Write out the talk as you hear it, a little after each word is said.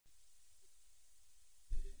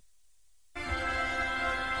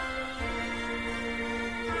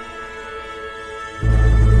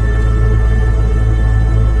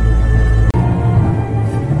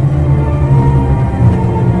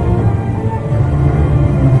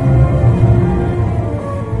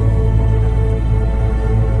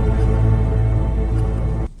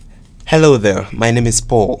Hello there, my name is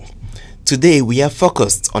Paul. Today we are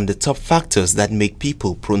focused on the top factors that make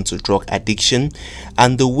people prone to drug addiction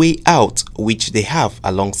and the way out which they have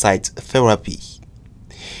alongside therapy.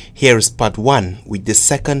 Here is part 1 with the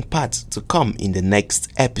second part to come in the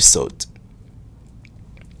next episode.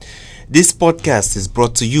 This podcast is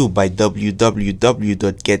brought to you by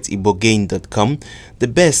www.getibogain.com, the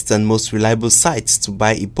best and most reliable site to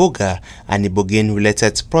buy Iboga and Ibogain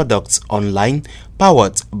related products online,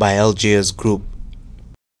 powered by LJS Group.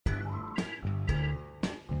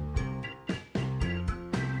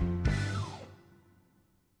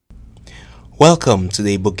 Welcome to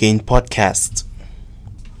the Ibogain podcast.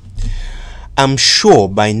 I'm sure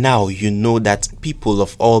by now you know that people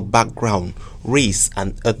of all background, race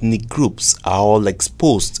and ethnic groups are all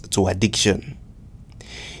exposed to addiction.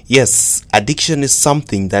 Yes, addiction is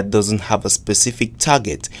something that doesn't have a specific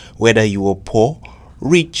target. Whether you are poor,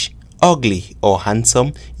 rich, ugly or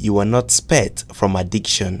handsome, you are not spared from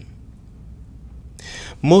addiction.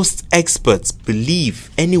 Most experts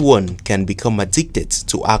believe anyone can become addicted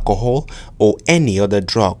to alcohol or any other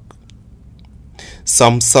drug.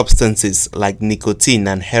 Some substances like nicotine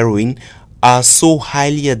and heroin are so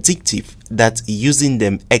highly addictive that using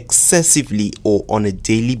them excessively or on a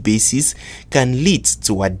daily basis can lead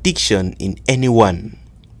to addiction in anyone.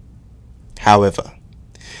 However,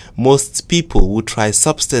 most people who try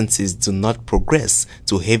substances do not progress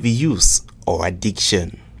to heavy use or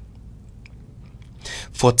addiction.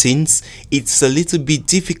 For teens, it's a little bit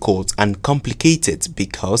difficult and complicated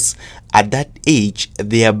because at that age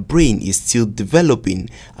their brain is still developing,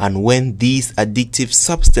 and when these addictive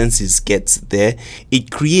substances get there,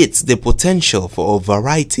 it creates the potential for a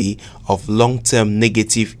variety of long-term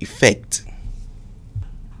negative effects.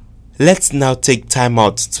 Let's now take time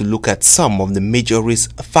out to look at some of the major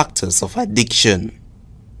risk factors of addiction.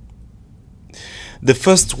 The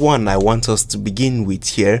first one I want us to begin with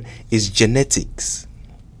here is genetics.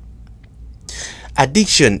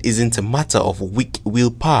 Addiction isn't a matter of weak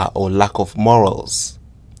willpower or lack of morals.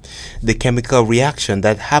 The chemical reaction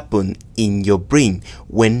that happen in your brain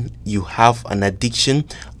when you have an addiction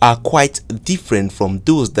are quite different from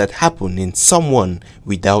those that happen in someone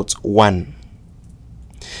without one.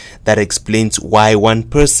 That explains why one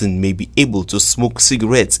person may be able to smoke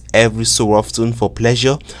cigarettes every so often for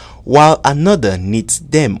pleasure, while another needs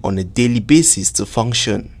them on a daily basis to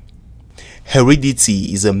function.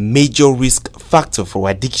 Heredity is a major risk factor for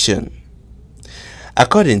addiction.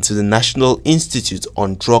 According to the National Institute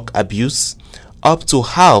on Drug Abuse, up to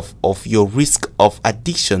half of your risk of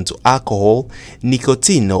addiction to alcohol,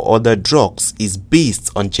 nicotine or other drugs is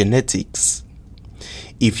based on genetics.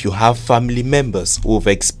 If you have family members who have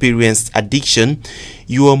experienced addiction,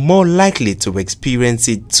 you are more likely to experience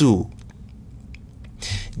it too.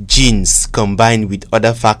 Genes combined with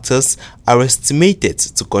other factors are estimated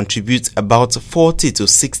to contribute about 40 to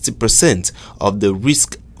 60% of the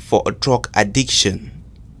risk for a drug addiction.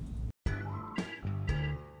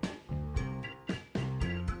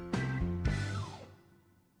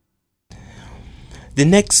 The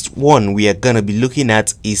next one we are going to be looking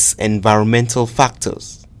at is environmental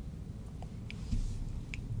factors.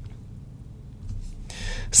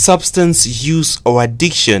 Substance use or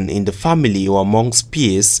addiction in the family or amongst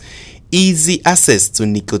peers, easy access to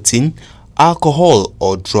nicotine, alcohol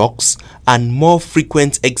or drugs, and more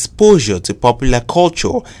frequent exposure to popular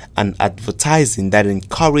culture and advertising that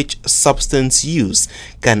encourage substance use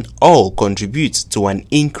can all contribute to an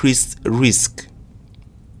increased risk.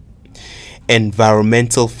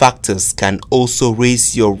 Environmental factors can also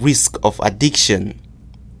raise your risk of addiction.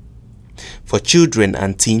 For children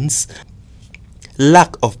and teens,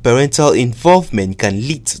 lack of parental involvement can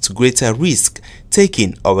lead to greater risk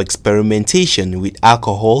taking or experimentation with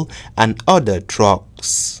alcohol and other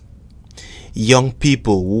drugs. Young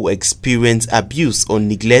people who experience abuse or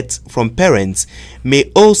neglect from parents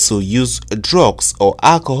may also use drugs or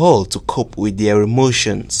alcohol to cope with their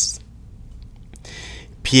emotions.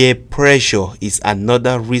 Peer pressure is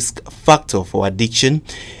another risk factor for addiction,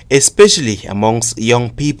 especially amongst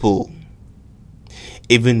young people.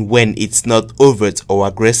 Even when it's not overt or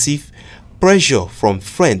aggressive, pressure from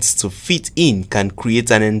friends to fit in can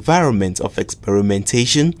create an environment of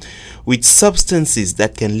experimentation with substances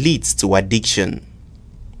that can lead to addiction.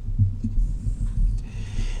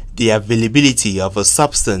 The availability of a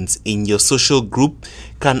substance in your social group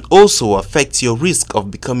can also affect your risk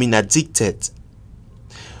of becoming addicted.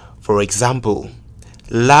 For example,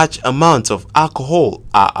 large amounts of alcohol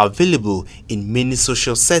are available in many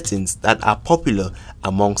social settings that are popular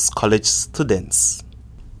amongst college students.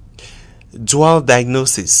 Dual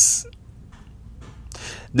diagnosis.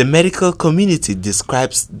 The medical community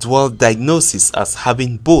describes dual diagnosis as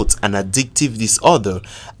having both an addictive disorder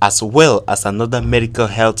as well as another medical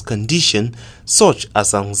health condition such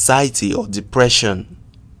as anxiety or depression.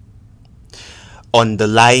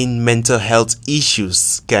 Underlying mental health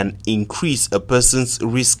issues can increase a person's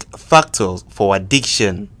risk factors for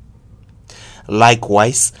addiction.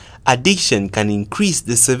 Likewise, addiction can increase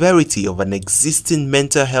the severity of an existing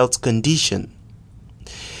mental health condition,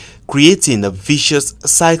 creating a vicious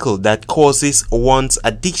cycle that causes one's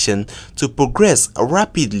addiction to progress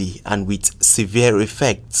rapidly and with severe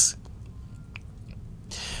effects.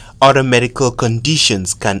 Other medical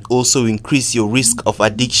conditions can also increase your risk of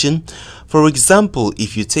addiction. For example,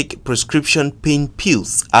 if you take prescription pain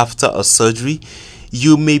pills after a surgery,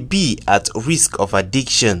 you may be at risk of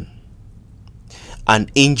addiction. An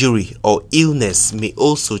injury or illness may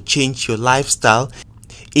also change your lifestyle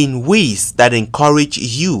in ways that encourage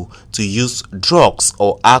you to use drugs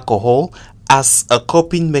or alcohol as a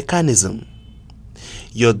coping mechanism.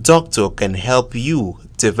 Your doctor can help you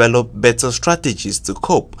develop better strategies to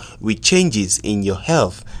cope with changes in your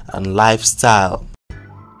health and lifestyle.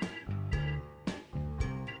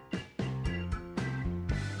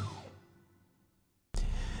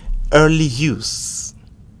 Early use.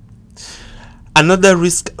 Another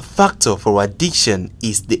risk factor for addiction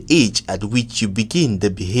is the age at which you begin the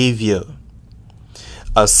behavior.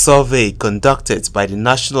 A survey conducted by the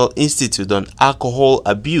National Institute on Alcohol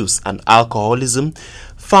Abuse and Alcoholism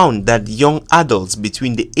found that young adults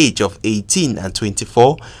between the age of 18 and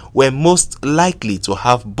 24 were most likely to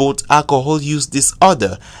have both alcohol use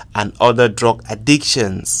disorder and other drug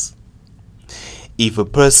addictions. If a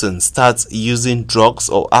person starts using drugs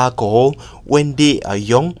or alcohol when they are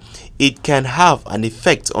young, it can have an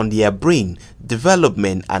effect on their brain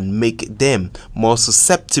development and make them more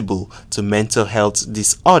susceptible to mental health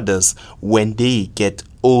disorders when they get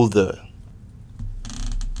older.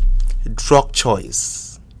 Drug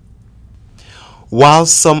choice. While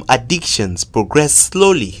some addictions progress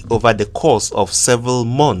slowly over the course of several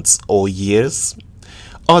months or years,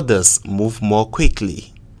 others move more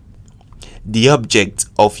quickly. The object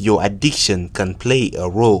of your addiction can play a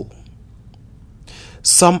role.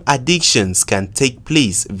 Some addictions can take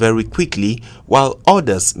place very quickly, while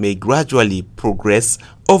others may gradually progress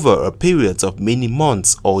over a period of many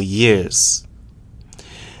months or years.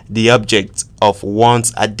 The object of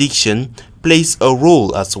one's addiction plays a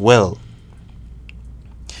role as well.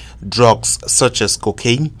 Drugs such as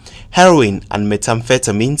cocaine, heroin, and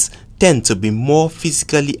methamphetamines tend to be more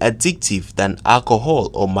physically addictive than alcohol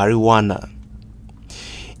or marijuana.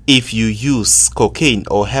 If you use cocaine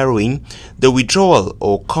or heroin, the withdrawal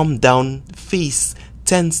or calm down phase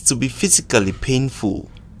tends to be physically painful.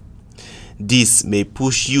 This may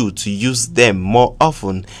push you to use them more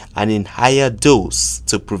often and in higher dose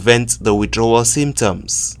to prevent the withdrawal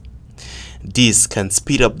symptoms. This can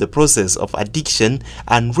speed up the process of addiction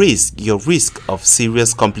and raise your risk of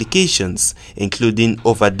serious complications, including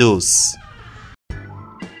overdose.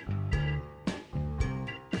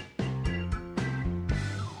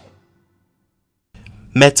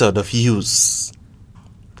 Method of use.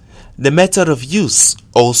 The method of use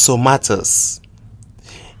also matters.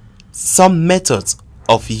 Some methods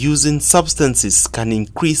of using substances can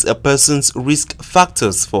increase a person's risk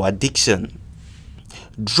factors for addiction.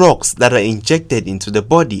 Drugs that are injected into the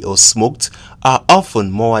body or smoked are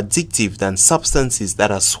often more addictive than substances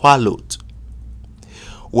that are swallowed.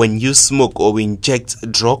 When you smoke or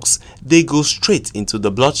inject drugs, they go straight into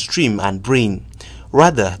the bloodstream and brain,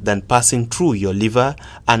 rather than passing through your liver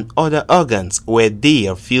and other organs where they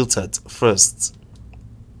are filtered first.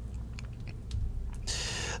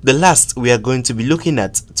 The last we are going to be looking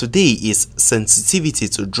at today is sensitivity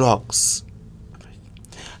to drugs.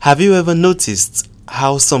 Have you ever noticed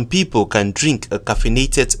how some people can drink a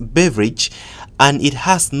caffeinated beverage and it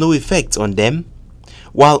has no effect on them,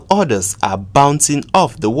 while others are bouncing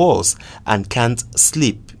off the walls and can't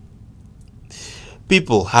sleep?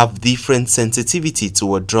 People have different sensitivity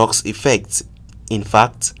to a drug's effect. In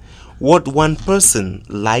fact, what one person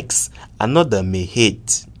likes, another may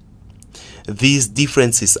hate. These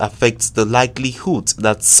differences affect the likelihood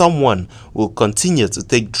that someone will continue to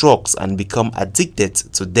take drugs and become addicted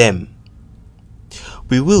to them.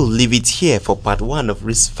 We will leave it here for part 1 of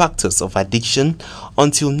risk factors of addiction.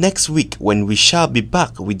 Until next week when we shall be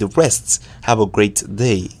back with the rest. Have a great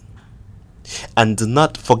day. And do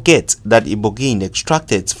not forget that ibogaine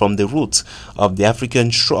extracted from the root of the African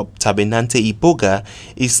shrub Tabernante iboga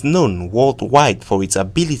is known worldwide for its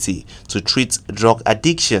ability to treat drug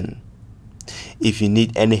addiction. If you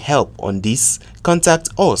need any help on this, contact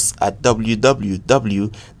us at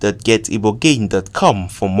www.getibogain.com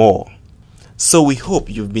for more. So we hope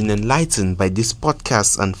you've been enlightened by this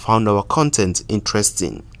podcast and found our content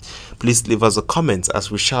interesting. Please leave us a comment,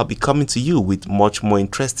 as we shall be coming to you with much more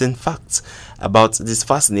interesting facts about this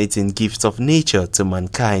fascinating gift of nature to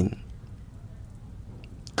mankind.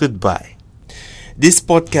 Goodbye. This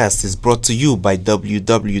podcast is brought to you by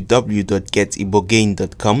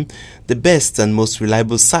www.getibogain.com, the best and most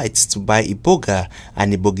reliable site to buy Iboga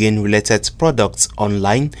and Ibogain related products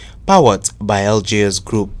online, powered by LJS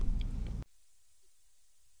Group.